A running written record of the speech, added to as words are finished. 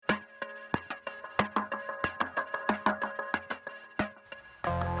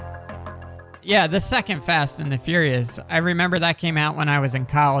Yeah, the second Fast and the Furious. I remember that came out when I was in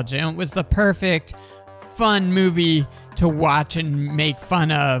college, and it was the perfect, fun movie to watch and make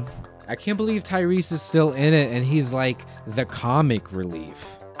fun of. I can't believe Tyrese is still in it, and he's like the comic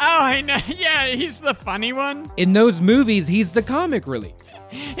relief. Oh, I know. Yeah, he's the funny one. In those movies, he's the comic relief.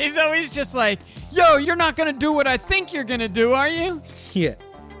 He's always just like, yo, you're not going to do what I think you're going to do, are you? Yeah.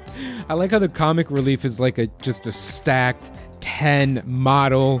 I like how the comic relief is like just a stacked 10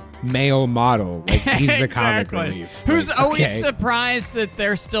 male model. Like, he's the exactly. comic relief. Who's like, always okay. surprised that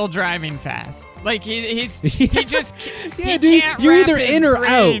they're still driving fast. Like, he just yeah, he dude, can't you're wrap either his in or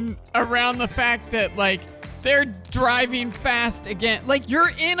brain around the fact that, like, they're driving fast again. Like, you're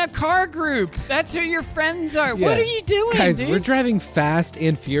in a car group. That's who your friends are. Yeah. What are you doing, Guys, dude? we're driving Fast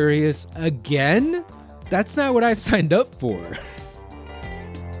and Furious again? That's not what I signed up for.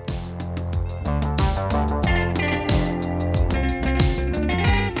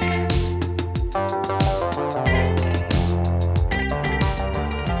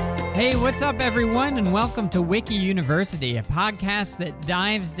 Hey, what's up, everyone, and welcome to Wiki University, a podcast that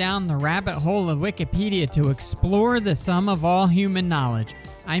dives down the rabbit hole of Wikipedia to explore the sum of all human knowledge.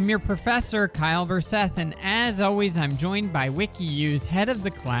 I'm your professor, Kyle Berseth, and as always, I'm joined by WikiU's head of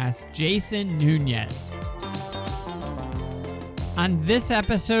the class, Jason Nunez. On this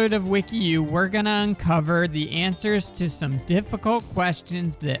episode of WikiU, we're going to uncover the answers to some difficult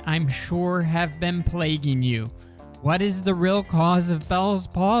questions that I'm sure have been plaguing you. What is the real cause of Bell's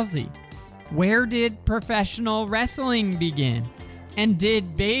palsy? Where did professional wrestling begin? And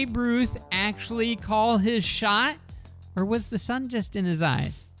did Babe Ruth actually call his shot? Or was the sun just in his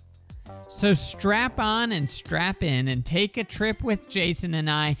eyes? So strap on and strap in and take a trip with Jason and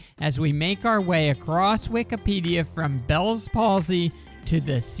I as we make our way across Wikipedia from Bell's palsy to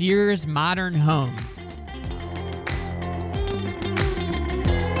the Sears modern home.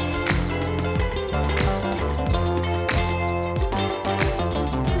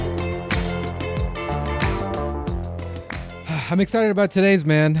 I'm excited about today's,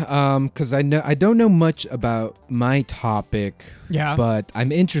 man, because I don't know much about my topic, but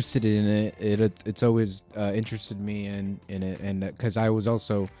I'm interested in it. It's always interested me in it, and because I was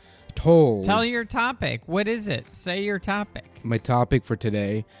also told. Tell your topic. What is it? Say your topic. My topic for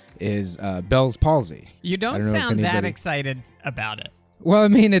today is Bell's palsy. You don't sound that excited about it. Well, I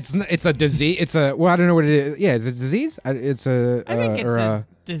mean, it's a disease. I don't know what it is. Yeah, it's a disease. I think it's a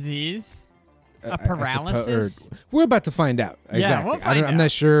disease. A paralysis? We're about to find out. Yeah, exactly. we'll find out. I'm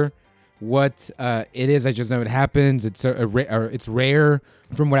not sure what it is. I just know it happens. It's it's rare.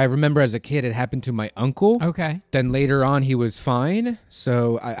 From what I remember as a kid, it happened to my uncle. Okay. Then later on, he was fine.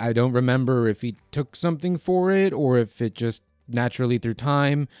 So I don't remember if he took something for it or if it just naturally through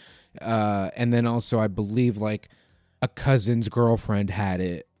time. And then also, I believe like a cousin's girlfriend had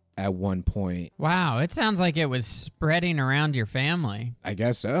it at one point. Wow, it sounds like it was spreading around your family. I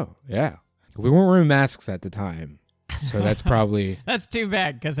guess so. Yeah. We weren't wearing masks at the time, so that's probably... That's too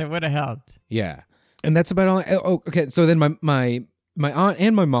bad, because it would have helped. Yeah. And that's about all... Oh, okay. So then my aunt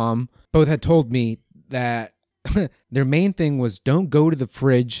and my mom both had told me that their main thing was don't go to the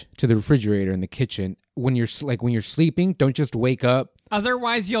refrigerator in the kitchen. When you're sleeping, don't just wake up.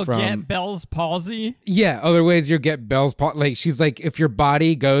 Otherwise, you'll get Bell's palsy? Yeah, otherwise you'll get Bell's palsy. Like, she's like, if your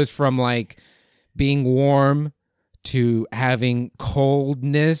body goes from, like, being warm to having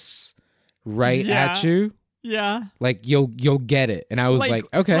coldness... at you, like you'll get it. And I was like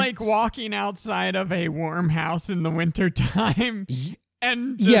okay, like walking outside of a warm house in the wintertime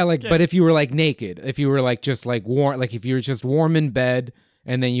and but if you were like naked, if you were like just like warm, like if you were just warm in bed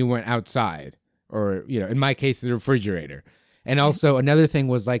and then you went outside, or in my case the refrigerator. And also another thing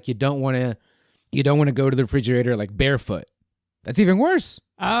was like you don't want to go to the refrigerator like barefoot. That's even worse.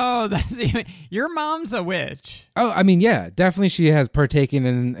 Oh, your mom's a witch. Oh, I mean, yeah, definitely she has partaken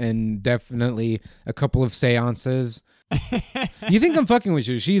in definitely a couple of seances. You think I'm fucking with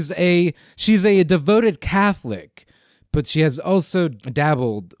you. She's a devoted Catholic, but she has also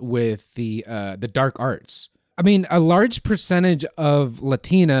dabbled with the dark arts. I mean, a large percentage of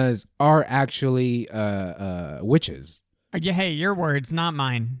Latinas are actually witches. Hey, your words, not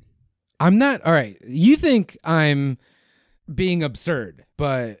mine. I'm not. All right. You think I'm being absurd,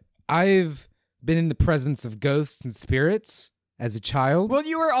 but I've been in the presence of ghosts and spirits as a child. Well,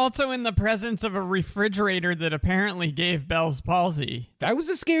 you were also in the presence of a refrigerator that apparently gave Bell's palsy. That was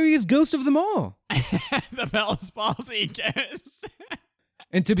the scariest ghost of them all. The Bell's palsy ghost.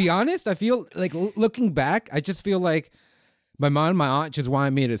 And to be honest, I feel like looking back, I just feel like my mom and my aunt just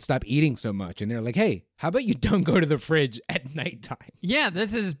wanted me to stop eating so much. And they're like, hey, how about you don't go to the fridge at nighttime? Yeah,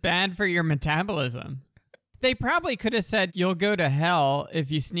 this is bad for your metabolism. They probably could have said, you'll go to hell if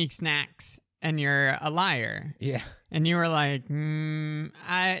you sneak snacks and you're a liar. Yeah. And you were like,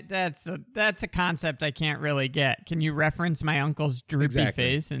 that's a concept I can't really get. Can you reference my uncle's droopy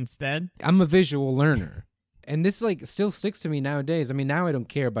face instead? I'm a visual learner. And this like still sticks to me nowadays. I mean, now I don't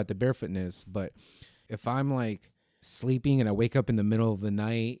care about the barefootness, but if I'm like sleeping and I wake up in the middle of the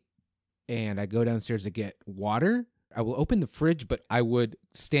night and I go downstairs to get water, I will open the fridge, but I would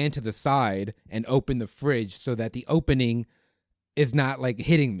stand to the side and open the fridge so that the opening is not like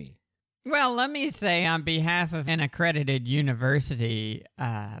hitting me. Well, let me say on behalf of an accredited university,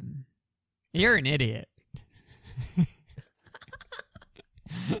 you're an idiot.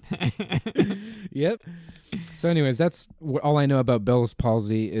 Yep. So anyways, that's all I know about Bell's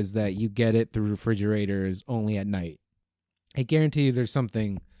palsy is that you get it through refrigerators only at night. I guarantee you there's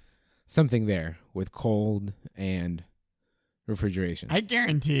something there with cold and refrigeration. I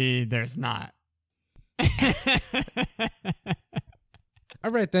guarantee there's not. All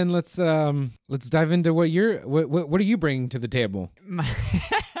right, then let's dive into what are you bringing to the table?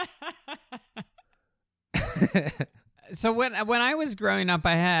 So when I was growing up,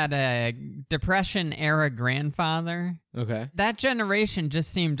 I had a Depression era grandfather. Okay. That generation just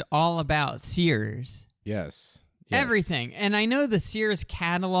seemed all about Sears. Yes. Everything. And I know the Sears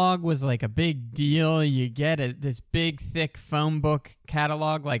catalog was like a big deal. You get this big, thick phone book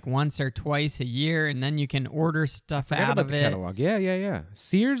catalog like once or twice a year, and then you can order stuff out of it. Catalog. Yeah.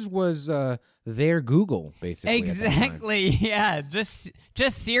 Sears was their Google, basically. Exactly. Yeah. Just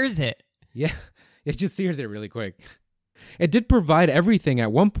Sears it. Yeah. It just Sears it really quick. It did provide everything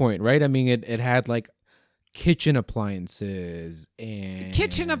at one point, right? I mean, it had like kitchen appliances,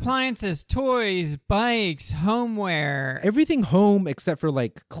 toys, bikes, homeware. Everything home except for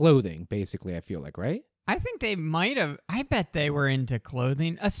like clothing, basically, I feel like, right? I think they might have. I bet they were into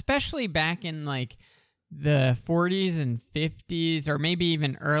clothing, especially back in like the 40s and 50s, or maybe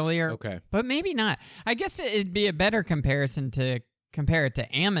even earlier. Okay. But maybe not. I guess it'd be a better comparison to compare it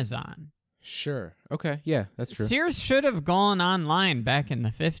to Amazon. Sure. Okay. Yeah, that's true. Sears should have gone online back in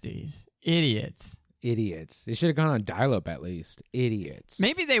the 50s. Idiots. They should have gone on dial-up at least. Idiots.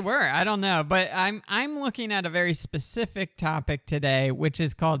 Maybe they were. I don't know. But I'm looking at a very specific topic today, which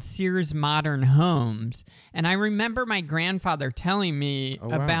is called Sears Modern Homes. And I remember my grandfather telling me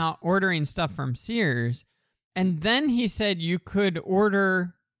about ordering stuff from Sears. And then he said you could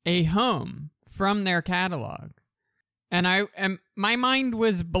order a home from their catalog. And my mind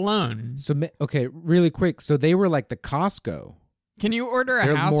was blown. So, okay, really quick. So they were like the Costco. Can you order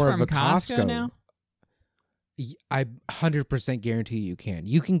a house from Costco now? I 100% guarantee you can.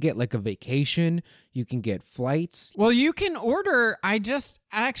 You can get like a vacation. You can get flights. Well, you can order. I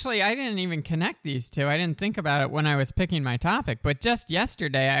didn't even connect these two. I didn't think about it when I was picking my topic. But just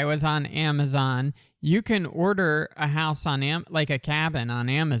yesterday, I was on Amazon. You can order a house on like a cabin on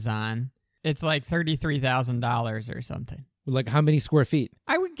Amazon. It's like $33,000 or something. Like how many square feet?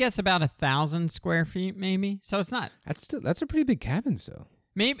 I would guess about 1,000 square feet, maybe. So it's not. That's a pretty big cabin, still.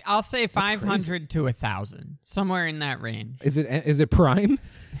 Maybe I'll say 500 to 1,000, somewhere in that range. Is it Prime?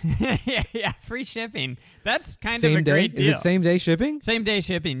 yeah, free shipping. That's kind of a great deal. Is it same day shipping? Same day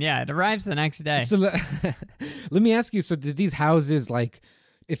shipping. Yeah, it arrives the next day. So let me ask you. So did these houses, like,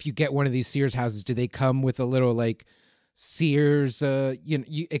 if you get one of these Sears houses, do they come with a little like Sears?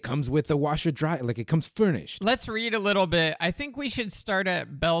 It comes with a washer dryer, like it comes furnished. Let's read a little bit. I think we should start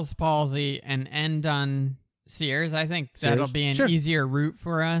at Bell's palsy and end on Sears. I think that'll be an easier route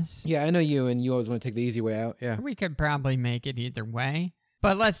for us. Yeah, I know you, and you always want to take the easy way out. Yeah, we could probably make it either way,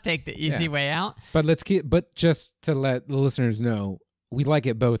 but let's take the easy way out. But just to let the listeners know, we like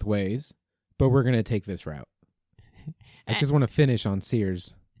it both ways, but we're gonna take this route. I just want to finish on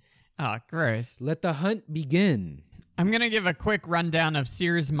Sears. Oh, gross! Let the hunt begin. I'm going to give a quick rundown of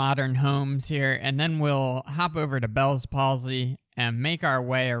Sears Modern Homes here, and then we'll hop over to Bell's palsy and make our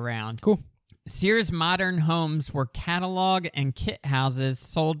way around. Cool. Sears Modern Homes were catalog and kit houses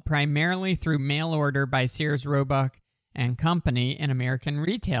sold primarily through mail order by Sears Roebuck and Company, an American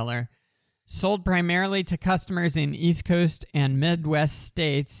retailer. Sold primarily to customers in East Coast and Midwest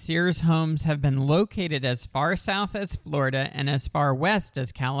states, Sears homes have been located as far south as Florida and as far west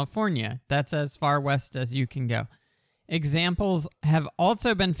as California. That's as far west as you can go. Examples have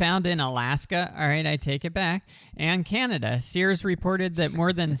also been found in Alaska, all right, I take it back, and Canada. Sears reported that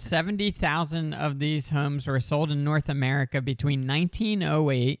more than 70,000 of these homes were sold in North America between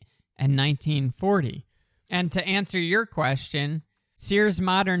 1908 and 1940. And to answer your question, Sears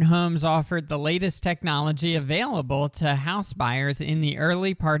Modern Homes offered the latest technology available to house buyers in the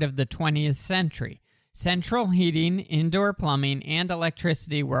early part of the 20th century. Central heating, indoor plumbing, and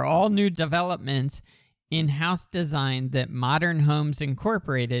electricity were all new developments in-house design that Modern Homes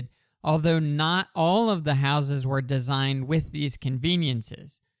incorporated, although not all of the houses were designed with these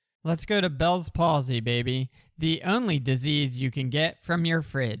conveniences. Let's go to Bell's palsy, baby. The only disease you can get from your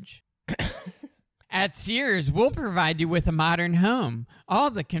fridge. At Sears, we'll provide you with a modern home.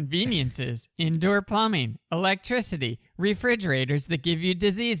 All the conveniences, indoor plumbing, electricity, refrigerators that give you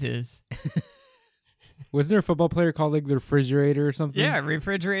diseases. Wasn't there a football player called like the refrigerator or something? Yeah,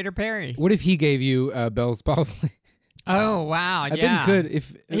 Refrigerator Perry. What if he gave you Bell's palsy? Oh, wow, I bet he could.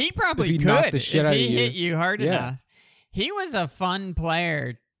 If he probably if he could knocked the shit out if of he you. hit you hard enough. He was a fun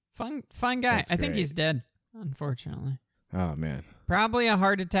player. Fun guy. That's I think great. he's dead, unfortunately. Oh, man. Probably a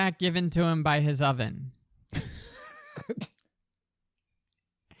heart attack given to him by his oven.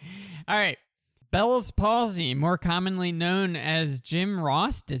 All right. Bell's palsy, more commonly known as Jim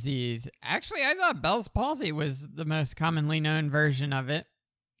Ross disease. Actually, I thought Bell's palsy was the most commonly known version of it.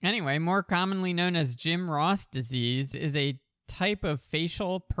 Anyway, more commonly known as Jim Ross disease is a type of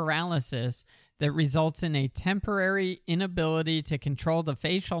facial paralysis that results in a temporary inability to control the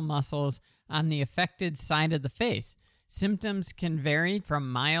facial muscles on the affected side of the face. Symptoms can vary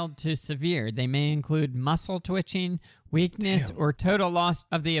from mild to severe. They may include muscle twitching, weakness, or total loss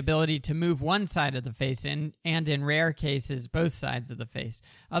of the ability to move one side of the face, and in rare cases, both sides of the face.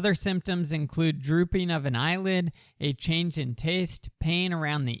 Other symptoms include drooping of an eyelid, a change in taste, pain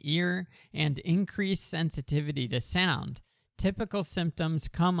around the ear, and increased sensitivity to sound. Typical symptoms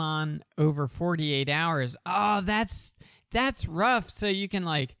come on over 48 hours. Oh, that's rough. So you can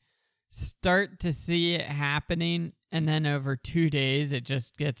like start to see it happening, and then over 2 days it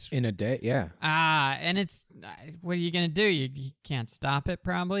just gets In a day, yeah. and it's, what are you gonna do? You can't stop it.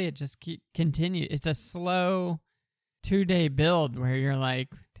 Probably it just continue. It's a slow 2-day build where you're like,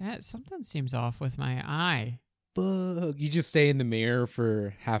 something seems off with my eye. Fuck. You just stay in the mirror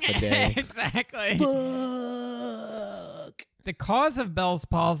for half a day. Exactly. Fuck. The cause of Bell's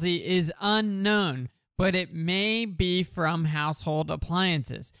palsy is unknown, but it may be from household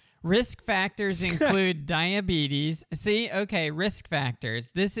appliances. Risk factors include diabetes. Risk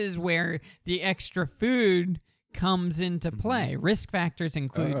factors. This is where the extra food comes into play. Risk factors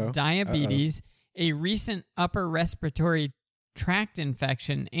include diabetes, a recent upper respiratory tract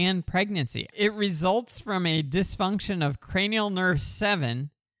infection, and pregnancy. It results from a dysfunction of cranial nerve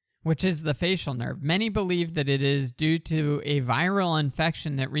 7, which is the facial nerve. Many believe that it is due to a viral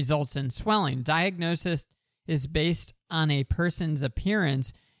infection that results in swelling. Diagnosis is based on a person's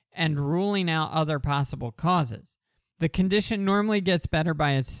appearance and ruling out other possible causes. The condition normally gets better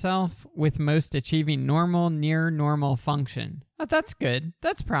by itself, with most achieving normal, near normal function. Oh, that's good.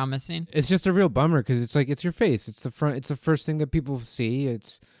 That's promising. It's just a real bummer because it's like, it's your face. It's the front. It's the first thing that people see.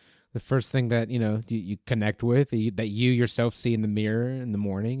 It's the first thing that, you connect with, that you yourself see in the mirror in the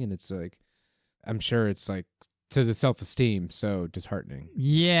morning. And it's like, I'm sure it's like to the self-esteem, so disheartening.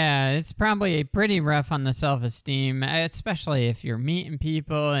 Yeah, it's probably pretty rough on the self-esteem, especially if you're meeting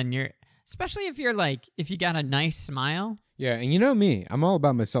people and especially if you got a nice smile. Yeah, and you know me, I'm all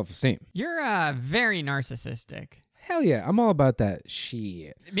about my self-esteem. You're very narcissistic. Hell yeah, I'm all about that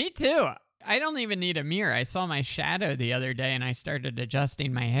shit. Me too. I don't even need a mirror. I saw my shadow the other day and I started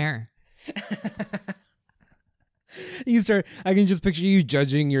adjusting my hair. I can just picture you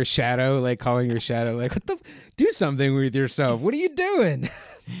judging your shadow, like calling your shadow, like, do something with yourself. What are you doing?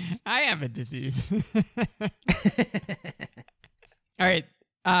 I have a disease. All right.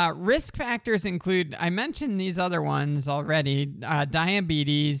 Risk factors include, I mentioned these other ones already,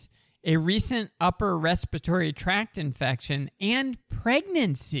 diabetes, a recent upper respiratory tract infection, and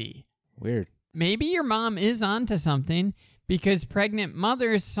pregnancy. Weird. Maybe your mom is onto something, because pregnant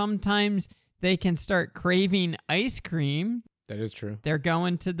mothers, sometimes they can start craving ice cream. That is true. They're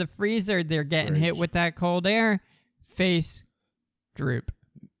going to the freezer. They're getting hit with that cold air. Face droop.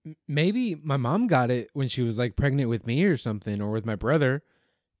 Maybe my mom got it when she was like pregnant with me or something, or with my brother.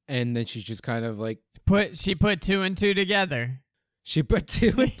 And then she just kind of like... She put 2 and 2 together. She put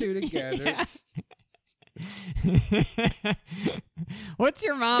 2 and 2 together. What's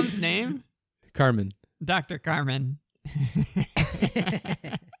your mom's name? Carmen. Dr. Carmen.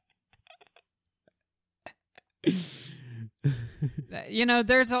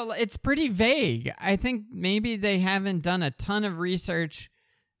 It's pretty vague. I think maybe they haven't done a ton of research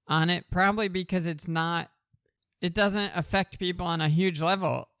on it, probably because it doesn't affect people on a huge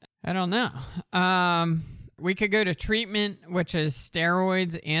level. I don't know. We could go to treatment, which is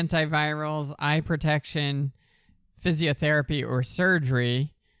steroids, antivirals, eye protection, physiotherapy, or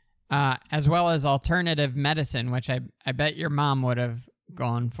surgery, as well as alternative medicine, which I bet your mom would have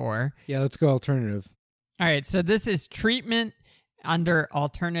gone for. Yeah, let's go alternative. All right, so this is treatment under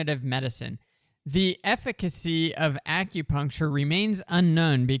alternative medicine. The efficacy of acupuncture remains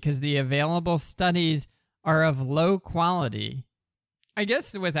unknown because the available studies are of low quality. I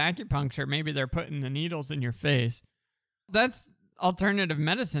guess with acupuncture, maybe they're putting the needles in your face. That's alternative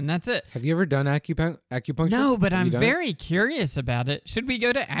medicine. That's it. Have you ever done acupuncture? No, but Have I'm you done it? very curious about it. Should we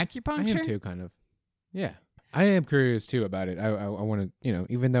go to I acupuncture? am too, kind of. Yeah. I am curious too about it. I want to,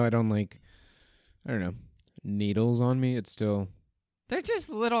 even though I don't like, I don't know, needles on me, it's still. They're just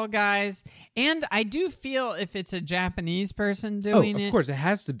little guys. And I do feel if it's a Japanese person doing it. Of course, it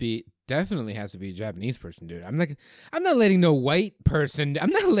has to be. Definitely has to be a Japanese person, dude. I'm not letting no white person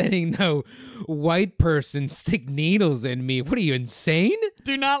stick needles in me. What are you, insane?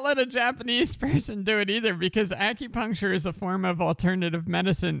 Do not let a Japanese person do it either, because acupuncture is a form of alternative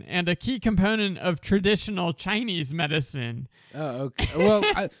medicine and a key component of traditional Chinese medicine. Oh, okay. Well,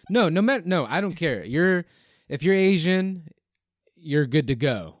 no, I don't care. If you're Asian, you're good to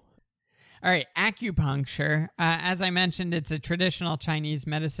go. All right, acupuncture. As I mentioned, it's a traditional Chinese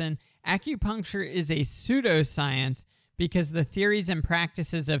medicine. Acupuncture is a pseudoscience because the theories and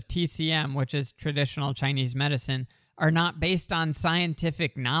practices of TCM, which is traditional Chinese medicine, are not based on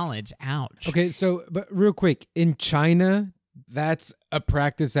scientific knowledge. Ouch. Okay, but real quick, in China, that's a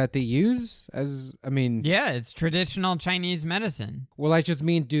practice that they use Yeah, it's traditional Chinese medicine. Well, I just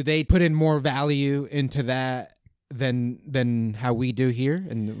mean, do they put in more value into that than how we do here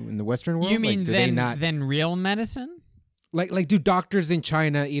in the Western world? You mean like, than real medicine? Like do doctors in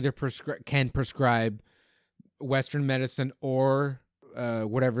China either can prescribe Western medicine or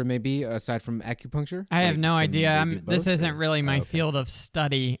whatever it may be aside from acupuncture? I have no idea. This both, isn't really my field of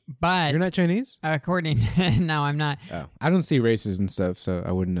study, but you're not Chinese? According to no, I'm not. Oh, I don't see races and stuff, so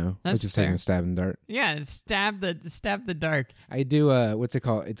I wouldn't know. That's I was just fair. taking a stab in the dark. Yeah, stab the dark. I do. What's it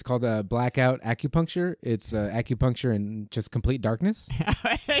called? It's called blackout acupuncture. It's acupuncture in just complete darkness.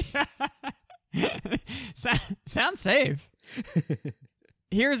 Sounds safe.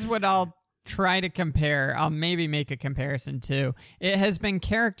 Here's what I'll try to compare. I'll maybe make a comparison too. It has been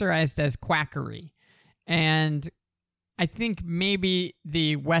characterized as quackery, and I think maybe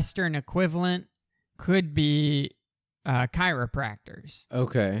the Western equivalent could be chiropractors.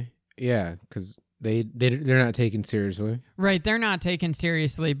 Okay, yeah, because they're not taken seriously. Right, they're not taken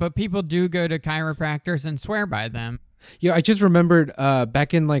seriously, but people do go to chiropractors and swear by them. Yeah, I just remembered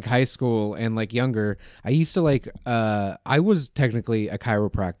back in like high school and like younger, I used to I was technically a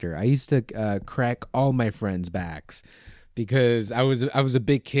chiropractor. I used to crack all my friends' backs because I was a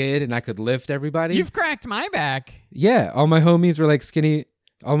big kid and I could lift everybody. You've cracked my back. Yeah, all my homies were like skinny.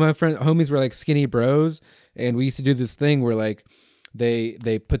 All my homies were like skinny bros, and we used to do this thing where like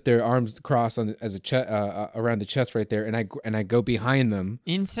they put their arms crossed as around the chest right there, and I go behind them.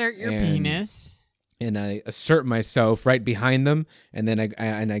 Insert your penis. And I assert myself right behind them, and then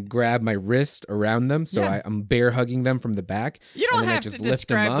I grab my wrist around them, so Yeah. I'm bear hugging them from the back. You don't and then have I just to lift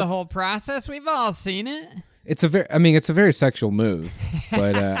them describe up. the whole process. We've all seen it. It's a very sexual move,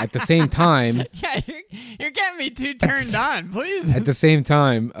 but at the same time, Yeah, you're getting me too turned on. Please at the same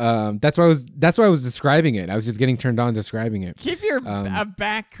time, that's why I was describing it. I was just getting turned on describing it. keep your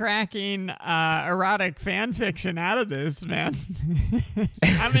back cracking erotic fan fiction out of this, man.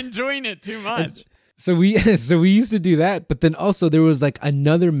 I'm enjoying it too much. So we used to do that, but then also there was like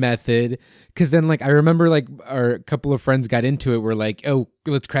another method, because then like I remember like our couple of friends got into it. We're like, oh,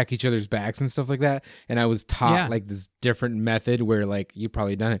 let's crack each other's backs and stuff like that. And I was taught like this different method where like you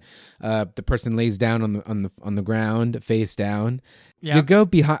probably done it. The person lays down on the ground, face down. Yep. You go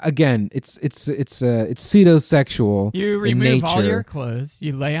behind again. It's pseudosexual. You in remove all nature. your clothes.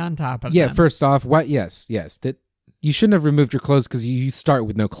 You lay on top of Yeah. them. First off, what? Yes. That. You shouldn't have removed your clothes because you start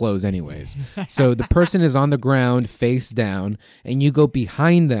with no clothes anyways. So the person is on the ground, face down, and you go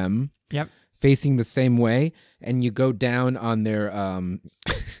behind them, Yep. facing the same way, and you go down on their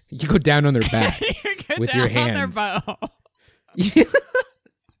you go down on their back You go with down your on their hands. butt.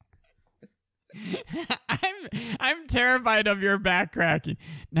 I'm terrified of your back cracking.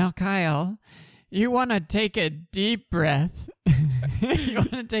 Now, Kyle, you want to take a deep breath. You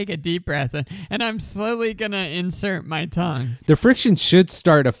want to take a deep breath, and I'm slowly going to insert my tongue. The friction should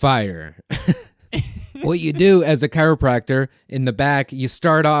start a fire. What you do as a chiropractor in the back, you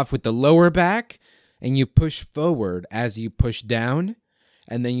start off with the lower back, and you push forward as you push down.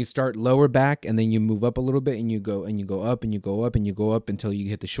 And then you start lower back, and then you move up a little bit, and you go up, and you go up, and you go up until you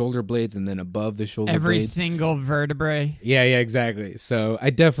hit the shoulder blades, and then above the shoulder Every blades. single vertebrae. Yeah, exactly. So I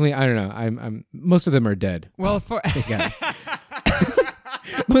don't know. I'm most of them are dead. Well, Yeah.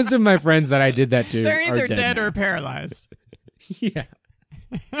 Most of my friends that I did that to they're either are dead now. or paralyzed. Yeah.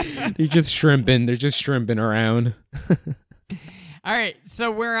 They're just shrimping. They're just shrimping around. All right,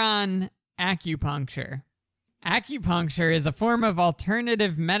 so we're on acupuncture. Acupuncture is a form of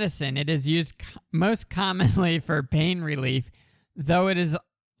alternative medicine. It is used most commonly for pain relief, though it is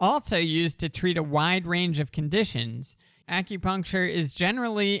also used to treat a wide range of conditions. Acupuncture is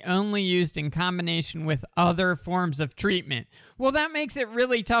generally only used in combination with other forms of treatment. Well, that makes it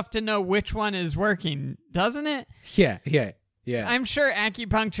really tough to know which one is working, doesn't it? Yeah. I'm sure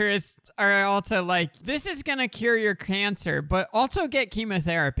acupuncturists are also like, this is going to cure your cancer, but also get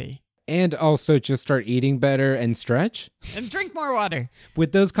chemotherapy. And also just start eating better and stretch. And drink more water.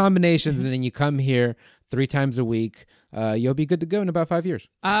 With those combinations, and then you come here 3 times a week, you'll be good to go in about 5 years.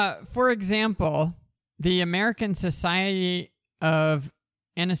 For example, the American Society of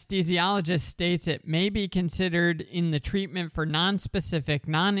Anesthesiologists states it may be considered in the treatment for non-specific,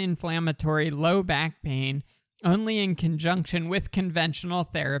 non-inflammatory low back pain only in conjunction with conventional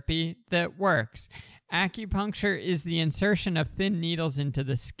therapy that works. Acupuncture is the insertion of thin needles into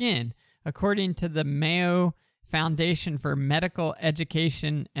the skin. According to the Mayo Foundation for Medical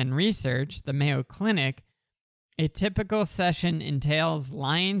Education and Research, the Mayo Clinic, a typical session entails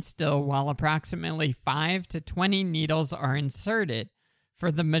lying still while approximately 5 to 20 needles are inserted.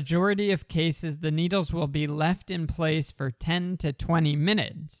 For the majority of cases, the needles will be left in place for 10 to 20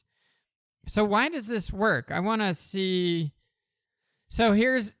 minutes. So why does this work? I want to see. So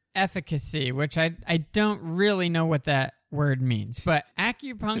here's efficacy, which I don't really know what that word means, but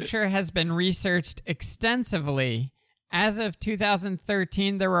acupuncture has been researched extensively. As of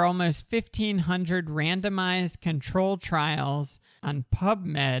 2013, there were almost 1,500 randomized control trials on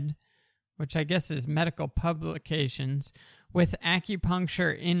PubMed, which I guess is medical publications, with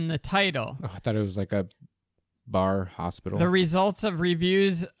acupuncture in the title. Oh, I thought it was like a bar hospital. The results of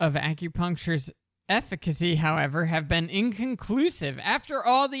reviews of acupuncture's efficacy, however, have been inconclusive. After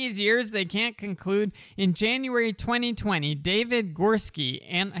all these years, they can't conclude. In January 2020, David Gorski,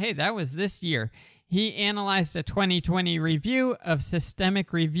 and hey, that was this year, he analyzed a 2020 review of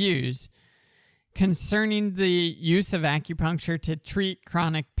Systemic Reviews concerning the use of acupuncture to treat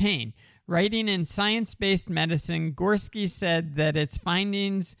chronic pain. Writing in Science-Based Medicine, Gorski said that its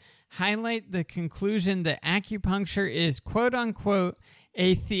findings highlight the conclusion that acupuncture is, quote-unquote,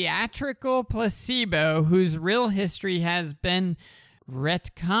 a theatrical placebo whose real history has been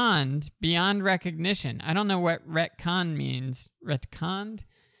retconned beyond recognition. I don't know what retcon means. Retconned?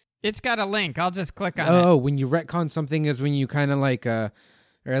 It's got a link. I'll just click on it. Oh, when you retcon something is when you kind of like, or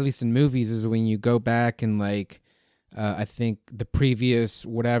at least in movies, is when you go back and like, I think the previous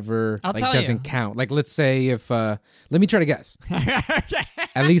whatever doesn't count. Like, let's say if let me try to guess.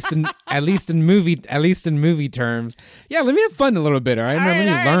 at least in movie terms. Yeah, let me have fun a little bit. All right, let me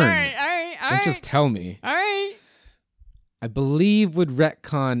learn. All right. Don't just tell me. All right. I believe what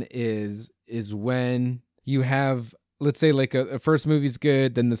retcon is when you have, let's say, like a first movie's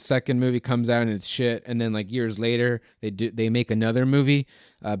good, then the second movie comes out and it's shit, and then like years later they make another movie.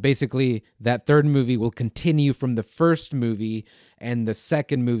 Basically, that third movie will continue from the first movie, and the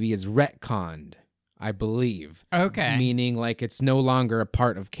second movie is retconned, I believe. Okay. Meaning like it's no longer a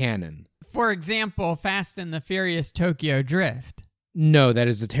part of canon. For example, Fast and the Furious Tokyo Drift. No, that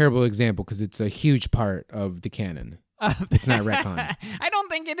is a terrible example because it's a huge part of the canon. It's not retcon. I don't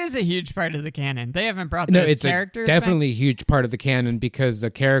think it is a huge part of the canon. They haven't brought those characters back. Definitely a huge part of the canon because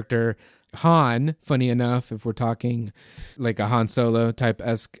the character Han, funny enough, if we're talking like a Han Solo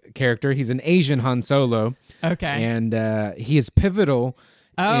type-esque character, he's an Asian Han Solo. Okay. And he is pivotal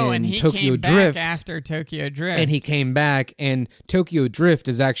in he Tokyo came Drift. back after Tokyo Drift. And he came back, and Tokyo Drift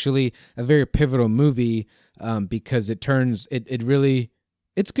is actually a very pivotal movie because it really...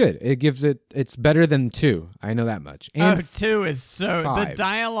 It's good. It's better than 2. I know that much. And 2 is so... 5. The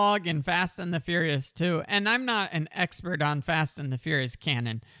dialogue in Fast and the Furious 2, and I'm not an expert on Fast and the Furious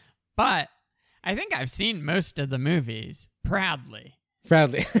canon, but I think I've seen most of the movies proudly.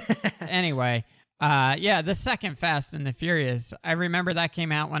 Anyway, the second Fast and the Furious, I remember that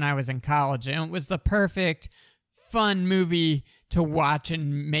came out when I was in college, and it was the perfect, fun movie to watch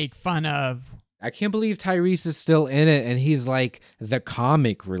and make fun of. I can't believe Tyrese is still in it, and he's like the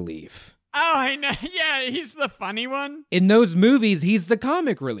comic relief. Oh, I know. Yeah, he's the funny one. In those movies, he's the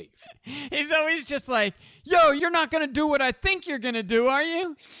comic relief. He's always just like, yo, you're not going to do what I think you're going to do, are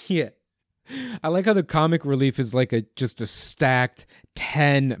you? Yeah. I like how the comic relief is like just a stacked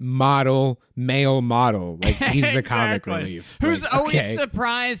 10 male model. Like he's the comic relief. Who's like, always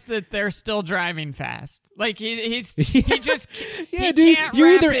surprised that they're still driving fast. Like he just yeah, dude, can't you're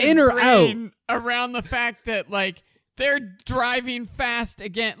wrap either his in or out around the fact that like they're driving fast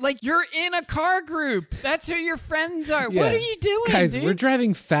again. Like you're in a car group. That's who your friends are. Yeah. What are you doing, guys? dude? We're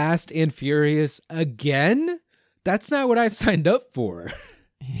driving fast and furious again. That's not what I signed up for.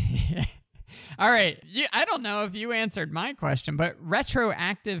 All right. I don't know if you answered my question, but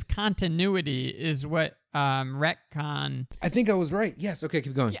retroactive continuity is what retcon. I think I was right. Yes. Okay,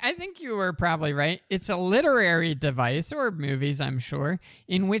 keep going. I think you were probably right. It's a literary device, or movies, I'm sure,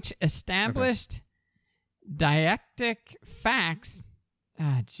 in which established didactic facts.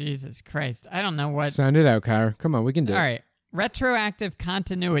 Ah, Jesus Christ. I don't know what. Sound it out, Kyra. Come on, we can do it. All right. Retroactive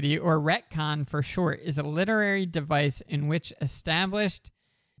continuity, or retcon for short, is a literary device in which established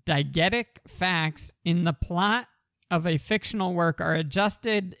didactic facts in the plot of a fictional work are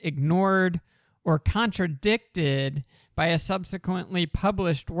adjusted, ignored, or contradicted by a subsequently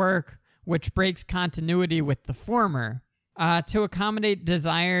published work which breaks continuity with the former. To accommodate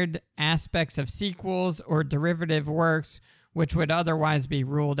desired aspects of sequels or derivative works which would otherwise be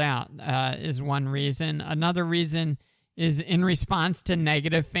ruled out is one reason. Another reason is in response to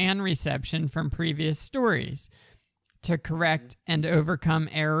negative fan reception from previous stories, to correct and overcome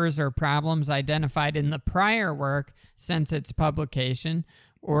errors or problems identified in the prior work since its publication,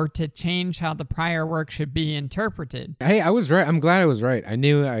 or to change how the prior work should be interpreted. Hey, I was right. I'm glad I was right.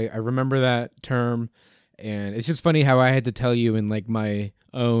 I remember that term, and it's just funny how I had to tell you in like my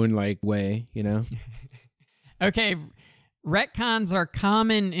own like way, you know? Okay, retcons are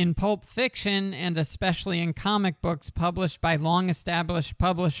common in pulp fiction and especially in comic books published by long-established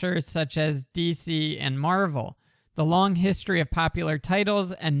publishers such as DC and Marvel. The long history of popular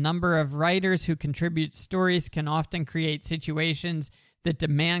titles and number of writers who contribute stories can often create situations that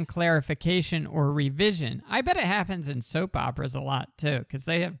demand clarification or revision. I bet it happens in soap operas a lot, too, because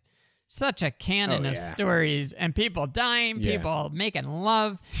they have such a canon of stories and people dying, people making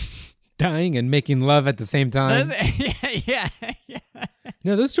love. Dying and making love at the same time. Yeah.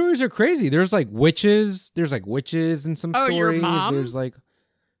 No, those stories are crazy. There's like witches. There's like witches in some stories. Your mom? There's like...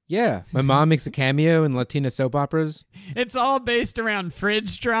 Yeah, my mom makes a cameo in Latina soap operas. It's all based around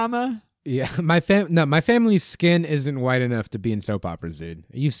fridge drama. Yeah, my family's skin isn't white enough to be in soap operas, dude.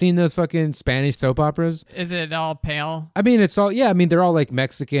 You've seen those fucking Spanish soap operas? Is it all pale? I mean, it's all they're all like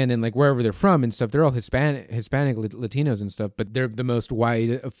Mexican and like wherever they're from and stuff. They're all Hispanic Latinos and stuff, but they're the most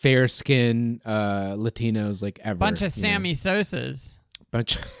white, fair skin Latinos like ever. Bunch of Sammy Sosas.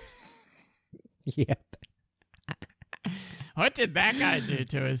 Yeah. What did that guy do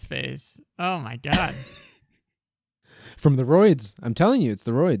to his face? Oh, my God. From the roids. I'm telling you, it's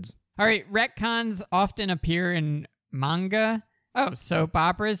the roids. All right, retcons often appear in manga, soap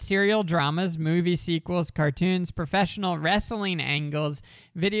operas, serial dramas, movie sequels, cartoons, professional wrestling angles,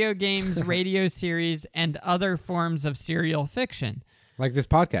 video games, radio series, and other forms of serial fiction. Like this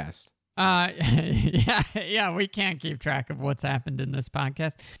podcast. Yeah, we can't keep track of what's happened in this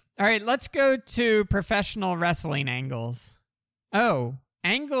podcast. All right, let's go to professional wrestling angles. Oh,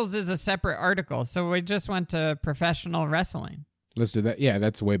 angles is a separate article, so we just went to professional wrestling. Let's do that. Yeah,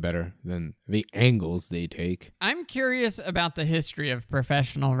 that's way better than the angles they take. I'm curious about the history of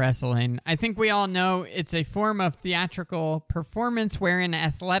professional wrestling. I think we all know it's a form of theatrical performance wherein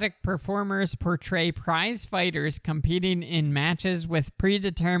athletic performers portray prize fighters competing in matches with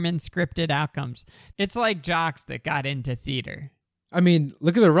predetermined scripted outcomes. It's like jocks that got into theater. I mean,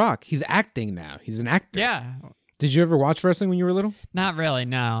 look at The Rock. He's acting now. He's an actor. Yeah. Did you ever watch wrestling when you were little? Not really,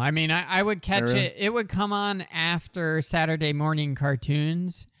 no. I mean, I would catch it. It would come on after Saturday morning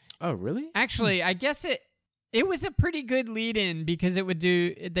cartoons. Oh, really? Actually, I guess it was a pretty good lead-in because they would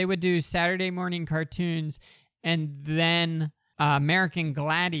do Saturday morning cartoons and then American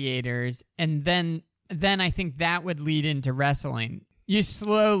Gladiators, and then I think that would lead into wrestling. You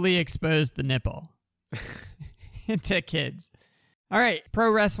slowly exposed the nipple to kids. All right, pro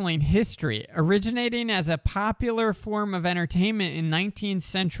wrestling history. Originating as a popular form of entertainment in 19th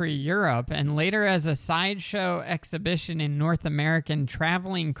century Europe and later as a sideshow exhibition in North American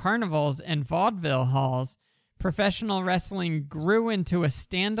traveling carnivals and vaudeville halls, professional wrestling grew into a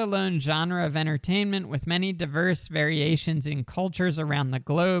standalone genre of entertainment with many diverse variations in cultures around the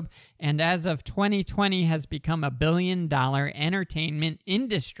globe, and as of 2020 has become a billion-dollar entertainment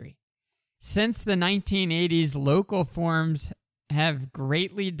industry. Since the 1980s, local forms have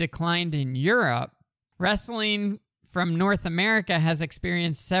greatly declined in Europe. Wrestling from North America has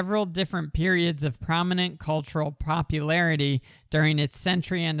experienced several different periods of prominent cultural popularity during its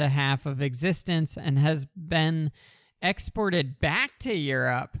century and a half of existence and has been exported back to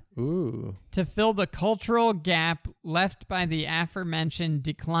Europe to fill the cultural gap left by the aforementioned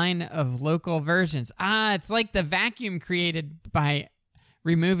decline of local versions. It's like the vacuum created by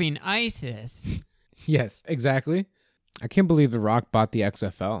removing ISIS. Yes, exactly. I can't believe The Rock bought the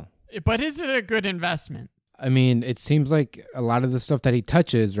XFL. But is it a good investment? I mean, it seems like a lot of the stuff that he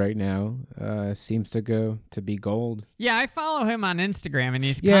touches right now seems to go to be gold. Yeah, I follow him on Instagram, and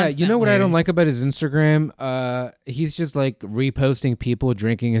he's You know what I don't constantly- like about his Instagram? He's just like reposting people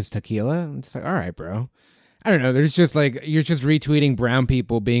drinking his tequila. I'm just like, all right, bro. I don't know. There's just like, you're just retweeting brown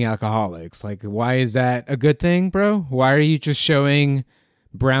people being alcoholics. Like, why is that a good thing, bro? Why are you just showing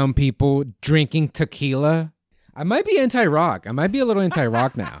brown people drinking tequila? I might be anti-rock. I might be a little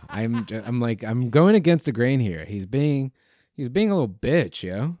anti-rock now. I'm going against the grain here. He's being a little bitch,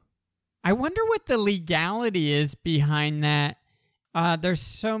 yo. I wonder what the legality is behind that. There's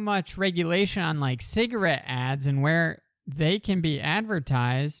so much regulation on like cigarette ads and where they can be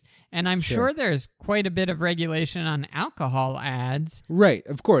advertised. And I'm sure there's quite a bit of regulation on alcohol ads. Right,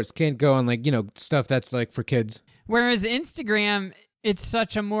 of course. Can't go on like, stuff that's like for kids. Whereas Instagram, it's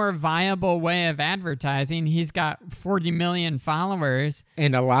such a more viable way of advertising. He's got 40 million followers.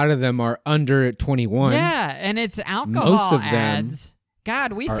 And a lot of them are under 21. Yeah, and it's alcohol Most of them ads.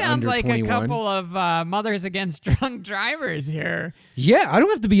 God, we are sound under like 21. a couple of mothers against drunk drivers here. Yeah, I don't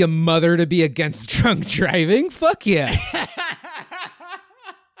have to be a mother to be against drunk driving. Fuck yeah.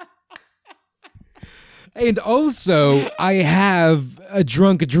 And also, I have a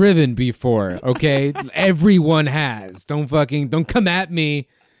drunk driven before, okay? Everyone has. Don't come at me.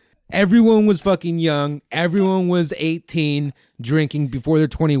 Everyone was fucking young. Everyone was 18 drinking before they're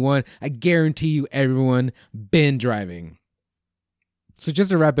 21. I guarantee you everyone been driving. So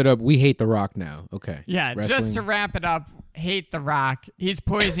just to wrap it up, we hate The Rock now. Okay. Yeah, Wrestling. just to wrap it up, hate The Rock. He's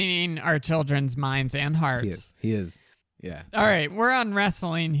poisoning our children's minds and hearts. He is. Yeah. All right, we're on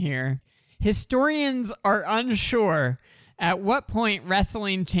wrestling here. Historians are unsure at what point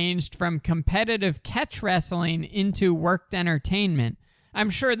wrestling changed from competitive catch wrestling into worked entertainment. I'm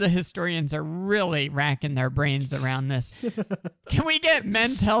sure the historians are really racking their brains around this. Can we get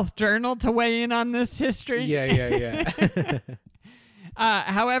Men's Health Journal to weigh in on this history? Yeah.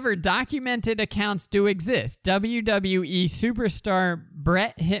 However, documented accounts do exist. WWE superstar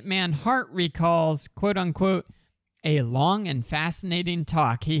Bret Hitman Hart recalls, quote unquote, a long and fascinating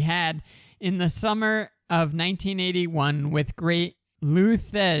talk he had in the summer of 1981 with great Lou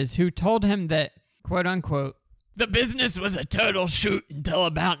Thez, who told him that, quote unquote, the business was a total shoot until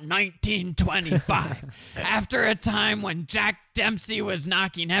about 1925. After a time when Jack Dempsey was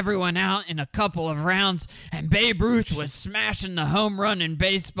knocking everyone out in a couple of rounds and Babe Ruth was smashing the home run in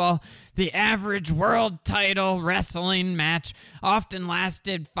baseball, the average world title wrestling match often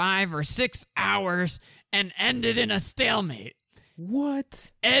lasted 5 or 6 hours and ended in a stalemate.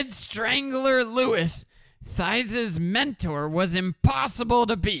 What? Ed Strangler Lewis, Thiz's mentor, was impossible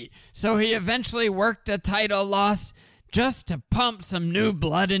to beat, so he eventually worked a title loss just to pump some new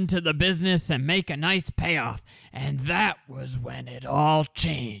blood into the business and make a nice payoff. And that was when it all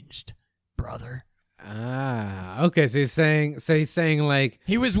changed, brother. Ah, okay. So he's saying like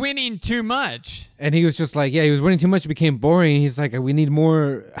He was winning too much. and he was just like, yeah, he was winning too much, it became boring. He's like, we need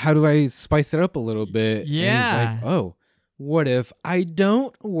more. How do I spice it up a little bit? Yeah. And he's like, oh, what if I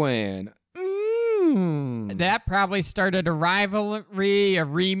don't win? That probably started a rivalry, a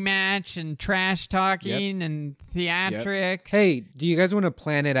rematch, and trash talking and theatrics. Hey, do you guys want to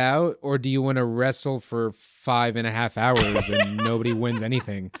plan it out, or do you want to wrestle for 5.5 hours and nobody wins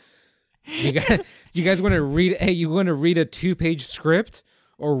anything? You guys want to read? Hey, you want to read a 2-page script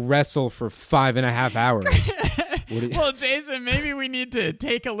or wrestle for 5.5 hours? Well, Jason, maybe we need to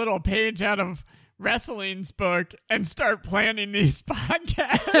take a little page out of wrestling's book and start planning these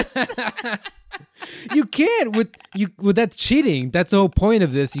podcasts. You can't with that's cheating. That's the whole point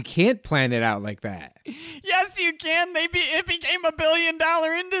of this. You can't plan it out like that. Yes, you can. It became $1 billion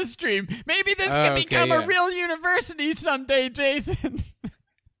industry. Maybe this could okay, become yeah. a real university someday, Jason.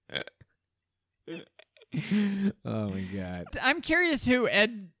 Oh my god. I'm curious who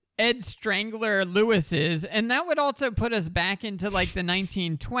Ed Strangler Lewis is, and that would also put us back into like the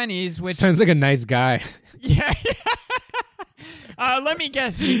 1920s, which Sounds like a nice guy. yeah. Let me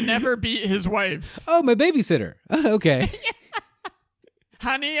guess, he never beat his wife. Oh, my babysitter. Okay.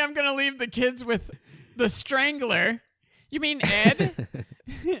 Honey, I'm gonna leave the kids with the Strangler. You mean Ed?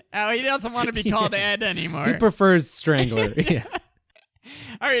 Oh, he doesn't want to be called Ed anymore. He prefers Strangler. Yeah.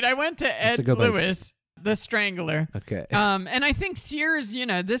 All right, I went to Ed a good one. Lewis, the Strangler. Okay. And I think Sears,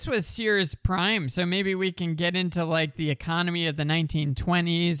 this was Sears Prime, so maybe we can get into like the economy of the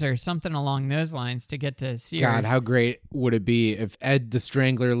 1920s or something along those lines to get to Sears. God, how great would it be if Ed the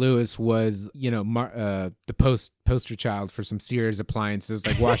Strangler Lewis was, the poster child for some Sears appliances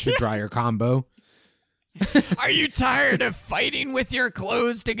like washer dryer combo? Are you tired of fighting with your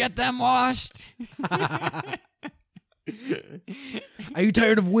clothes to get them washed? Are you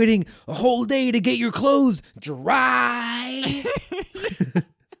tired of waiting a whole day to get your clothes dry?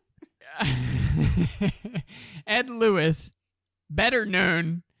 Ed Lewis, better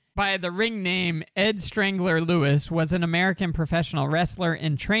known by the ring name Ed Strangler Lewis, was an American professional wrestler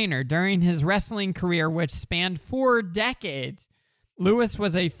and trainer during his wrestling career, which spanned 4 decades. Lewis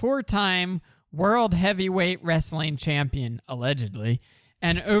was a 4-time world heavyweight wrestling champion, allegedly,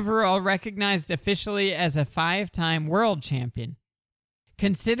 and overall recognized officially as a 5-time world champion.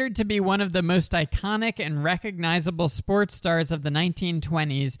 Considered to be one of the most iconic and recognizable sports stars of the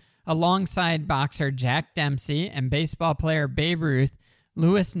 1920s, alongside boxer Jack Dempsey and baseball player Babe Ruth,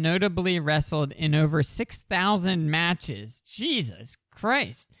 Lewis notably wrestled in over 6,000 matches. Jesus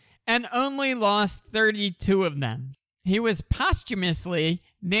Christ. And only lost 32 of them. He was posthumously,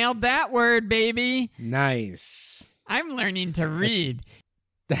 nailed that word, baby. Nice. I'm learning to read.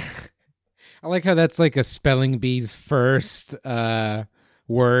 I like how that's like a spelling bee's first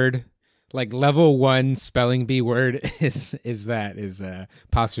word. Like level 1 spelling bee word is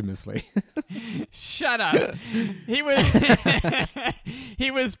posthumously. Shut up. He was he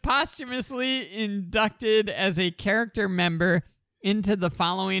was posthumously inducted as a character member into the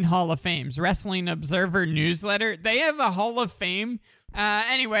following Hall of Fames. Wrestling Observer newsletter. They have a Hall of Fame.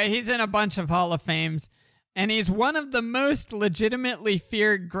 Anyway, he's in a bunch of Hall of Fames. And he's one of the most legitimately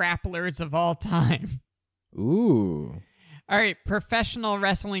feared grapplers of all time. Ooh. All right, professional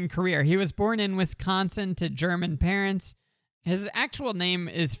wrestling career. He was born in Wisconsin to German parents. His actual name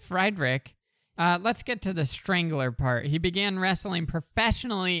is Friedrich. Let's get to the Strangler part. He began wrestling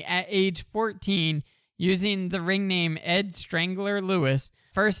professionally at age 14 using the ring name Ed Strangler Lewis,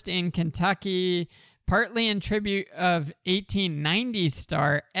 first in Kentucky, partly in tribute of 1890s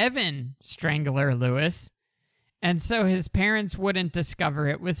star Evan Strangler Lewis. And so his parents wouldn't discover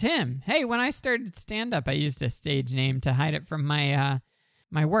it was him. Hey, when I started stand-up, I used a stage name to hide it from my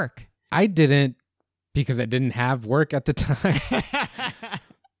my work. I didn't, because I didn't have work at the time.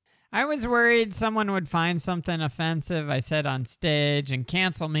 I was worried someone would find something offensive I said on stage and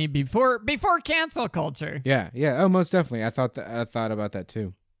cancel me before cancel culture. Yeah. Oh, most definitely. I thought about that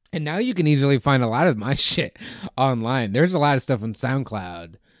too. And now you can easily find a lot of my shit online. There's a lot of stuff on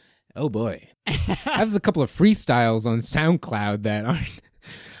SoundCloud. Oh boy. I have a couple of freestyles on SoundCloud that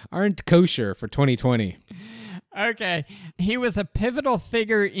aren't kosher for 2020. Okay. He was a pivotal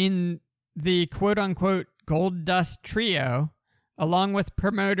figure in the quote-unquote Gold Dust Trio, along with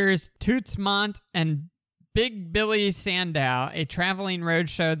promoters Toots Mondt and Big Billy Sandow, a traveling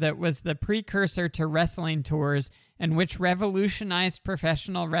roadshow that was the precursor to wrestling tours and which revolutionized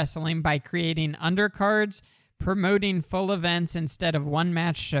professional wrestling by creating undercards, promoting full events instead of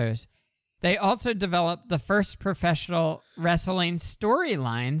one-match shows. They also developed the first professional wrestling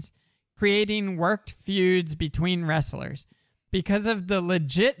storylines, creating worked feuds between wrestlers. Because of the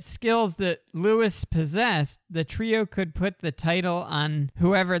legit skills that Lewis possessed, the trio could put the title on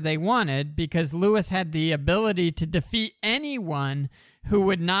whoever they wanted because Lewis had the ability to defeat anyone who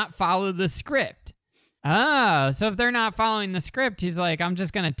would not follow the script. Oh, so if they're not following the script, he's like, I'm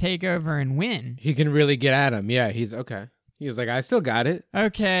just going to take over and win. He can really get at him. Yeah, he's okay. He was like, I still got it.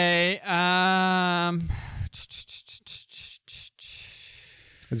 Okay.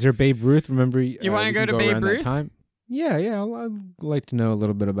 Is there Babe Ruth? Remember, you want to go to Babe Ruth? Time? Yeah. I'd like to know a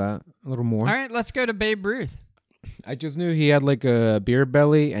little more. All right, let's go to Babe Ruth. I just knew he had like a beer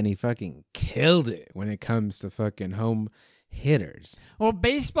belly and he fucking killed it when it comes to fucking home hitters. Well,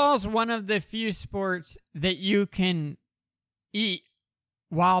 baseball's one of the few sports that you can eat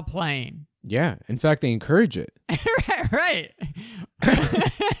while playing. Yeah. In fact, they encourage it. Right.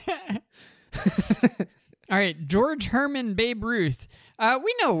 All right, George Herman Babe Ruth.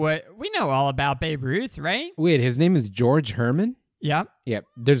 We know all about Babe Ruth, right? Wait, his name is George Herman? Yep. Yep.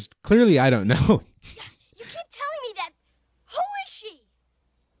 There's clearly I don't know. You keep telling me that. Who is she?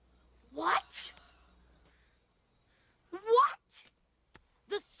 What?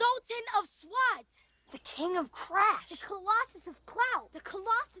 The Sultan of Swat. The King of Crash. The Colossus of Clout. The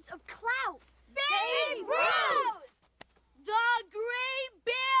Colossus of Clout. Babe Ruth! The Great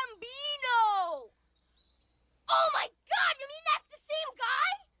Bambino! Oh my God, you mean that's the same guy?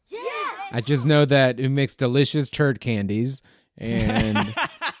 Yes! I just know that he makes delicious turd candies and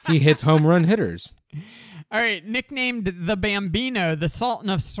he hits home run hitters. All right, nicknamed the Bambino, the Sultan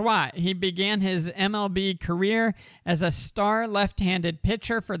of SWAT, he began his MLB career as a star left-handed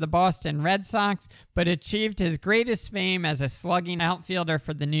pitcher for the Boston Red Sox, but achieved his greatest fame as a slugging outfielder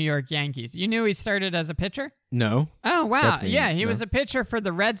for the New York Yankees. You knew he started as a pitcher? No. Oh, wow. Definitely Yeah, he no. was a pitcher for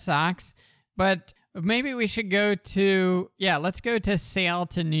the Red Sox, but maybe we should let's go to Sail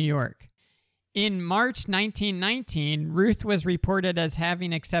to New York. In March 1919, Ruth was reported as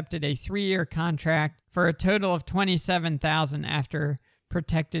having accepted a 3-year contract for a total of $27,000 after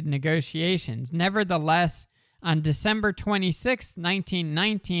protected negotiations. Nevertheless, on December 26,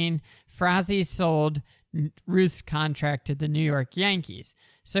 1919, Frazee sold Ruth's contract to the New York Yankees.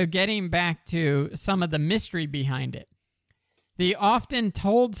 So getting back to some of the mystery behind it. The often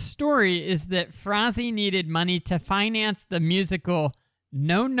told story is that Frazee needed money to finance the musical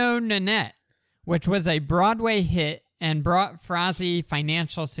No No Nanette, which was a Broadway hit and brought Frazee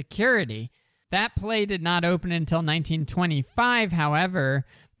financial security. That play did not open until 1925, however,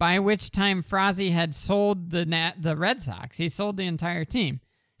 by which time Frazee had sold the Red Sox. He sold the entire team.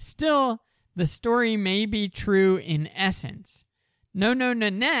 Still, the story may be true in essence. No No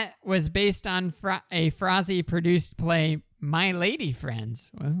Nanette was based on a Frazee-produced play, My Lady Friends,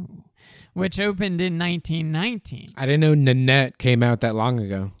 which opened in 1919. I didn't know Nanette came out that long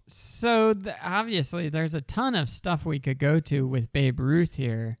ago. So obviously there's a ton of stuff we could go to with Babe Ruth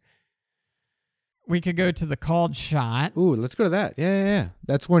here. We could go to the called shot. Ooh, let's go to that. Yeah.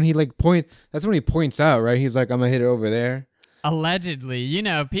 That's when he that's when he points out, right? He's like, I'm gonna hit it over there. Allegedly.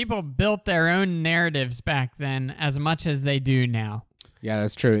 People built their own narratives back then as much as they do now. Yeah,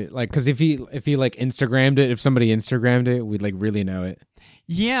 that's true. Like, because if he like Instagrammed it, if somebody Instagrammed it, we'd like really know it.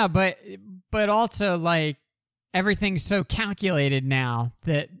 Yeah, but also like everything's so calculated now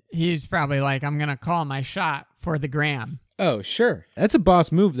that he's probably like, I'm gonna call my shot for the gram. Oh, sure. That's a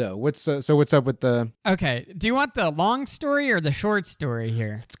boss move, though. What's up with the... Okay, do you want the long story or the short story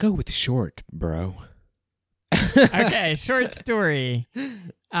here? Let's go with short, bro. Okay, short story.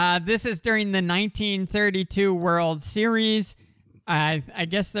 This is during the 1932 World Series. I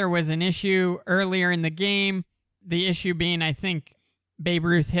guess there was an issue earlier in the game. The issue being, I think, Babe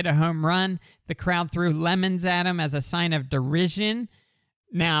Ruth hit a home run. The crowd threw lemons at him as a sign of derision.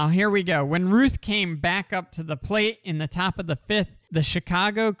 Now, here we go. When Ruth came back up to the plate in the top of the 5th, the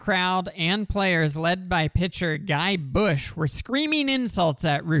Chicago crowd and players led by pitcher Guy Bush were screaming insults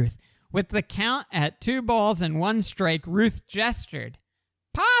at Ruth. With the count at 2 balls and 1 strike, Ruth gestured,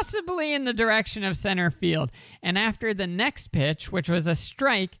 possibly in the direction of center field, and after the next pitch, which was a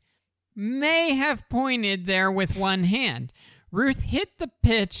strike, may have pointed there with one hand. Ruth hit the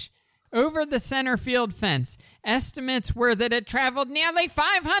pitch over the center field fence. Estimates were that it traveled nearly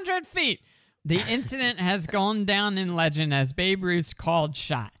 500 feet. The incident has gone down in legend as Babe Ruth's called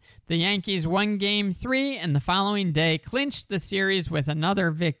shot. The Yankees won Game 3 and the following day clinched the series with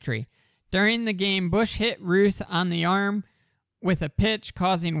another victory. During the game, Bush hit Ruth on the arm with a pitch,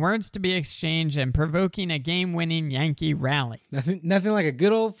 causing words to be exchanged and provoking a game-winning Yankee rally. Nothing like a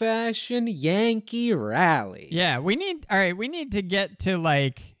good old-fashioned Yankee rally. Yeah, we need to get to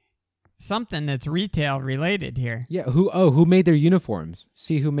like something that's retail related here. Yeah, who made their uniforms?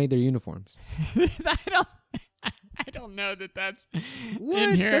 See who made their uniforms. I don't know that's what?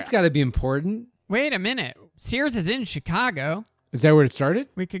 In here. That's got to be important. Wait a minute. Sears is in Chicago. Is that where it started?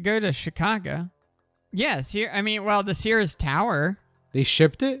 We could go to Chicago. Yes, the Sears Tower. They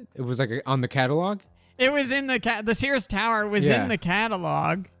shipped it? It was like on the catalog? It was in the Sears Tower was in the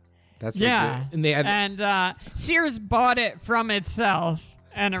catalog. That's yeah. Legit. And they had Sears bought it from itself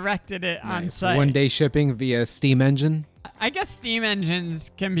and erected it on site. 1-day shipping via steam engine. I guess steam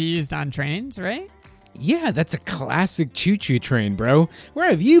engines can be used on trains, right? Yeah, that's a classic choo-choo train, bro. Where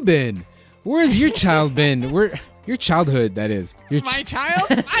have you been? Where has your child been? Your childhood, that is. My child?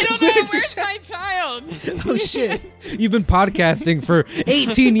 I don't know. Where's my child? Oh, shit. You've been podcasting for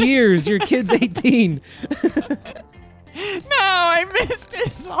 18 years. Your kid's 18. No, I missed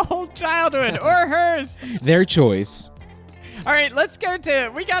his whole childhood or hers. Their choice. All right, let's go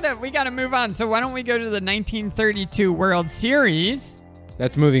to... We gotta move on. So why don't we go to the 1932 World Series?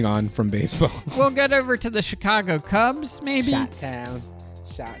 That's moving on from baseball. We'll get over to the Chicago Cubs, maybe? Shot-town.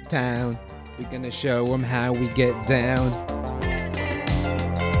 We're gonna show them how we get down.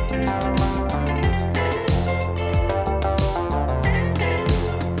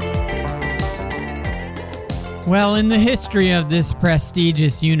 Well, in the history of this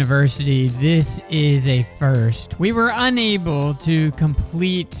prestigious university, this is a first. We were unable to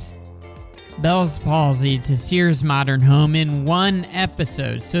complete Bell's Palsy to Sears Modern Home in one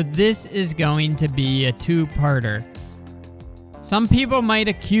episode, so this is going to be a 2-parter. Some people might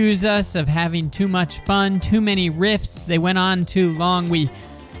accuse us of having too much fun, too many riffs, they went on too long, we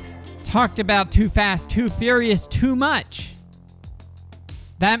talked about too fast, too furious, too much.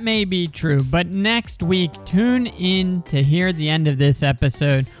 That may be true, but next week, tune in to hear the end of this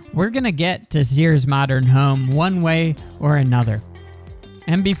episode. We're going to get to Sears Modern Home one way or another.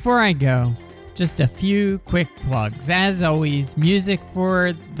 And before I go, just a few quick plugs. As always, music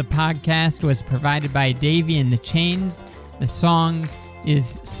for the podcast was provided by Davey and the Chains. The song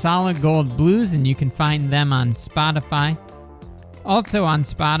is Solid Gold Blues, and you can find them on Spotify. Also on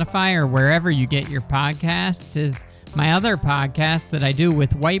Spotify or wherever you get your podcasts is my other podcast that I do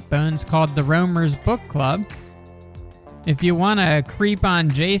with White Bones called The Roamers Book Club. If you want to creep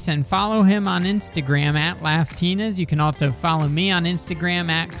on Jason, follow him on Instagram at Laughtina's. You can also follow me on Instagram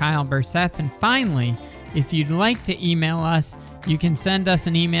at Kyle Burseth. And finally, if you'd like to email us, you can send us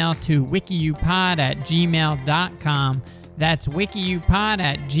an email to wikiupod@gmail.com. That's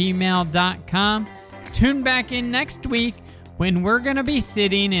wikiupod@gmail.com. Tune back in next week when we're going to be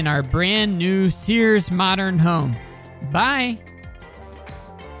sitting in our brand new Sears Modern Home. Bye!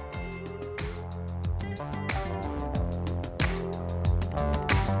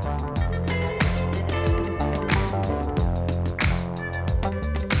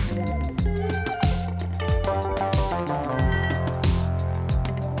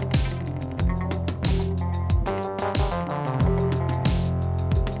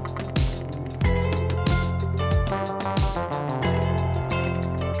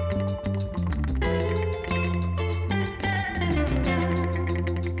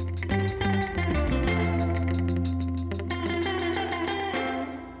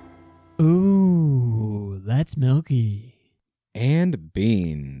 Ooh, that's milky. And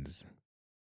beans.